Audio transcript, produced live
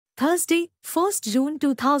Thursday, 1st June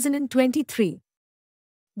 2023.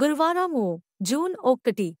 Gurvaramu, June 1,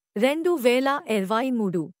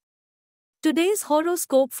 2023. Today's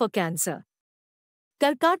horoscope for Cancer.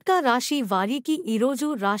 Karkatka Rashi Variki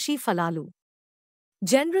Iroju Rashi Falalu.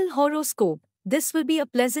 General horoscope. This will be a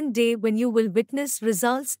pleasant day when you will witness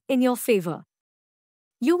results in your favor.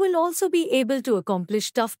 You will also be able to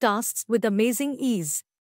accomplish tough tasks with amazing ease.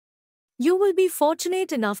 You will be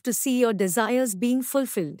fortunate enough to see your desires being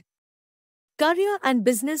fulfilled. Career and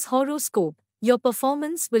business horoscope. Your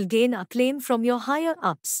performance will gain acclaim from your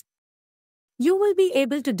higher-ups. You will be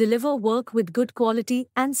able to deliver work with good quality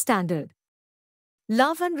and standard.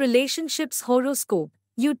 Love and relationships horoscope.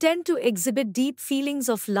 You tend to exhibit deep feelings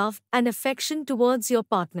of love and affection towards your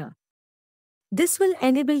partner. This will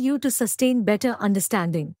enable you to sustain better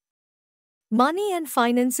understanding. Money and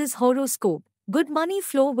finances horoscope. Good money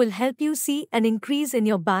flow will help you see an increase in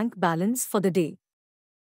your bank balance for the day.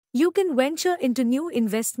 You can venture into new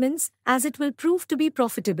investments as it will prove to be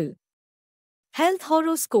profitable. Health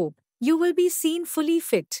horoscope. You will be seen fully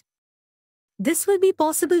fit. This will be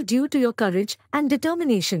possible due to your courage and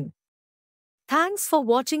determination. Thanks for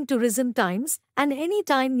watching Tourism Times and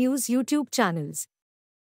Anytime News YouTube channels.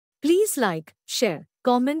 Please like, share,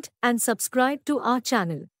 comment and subscribe to our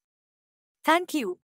channel. Thank you.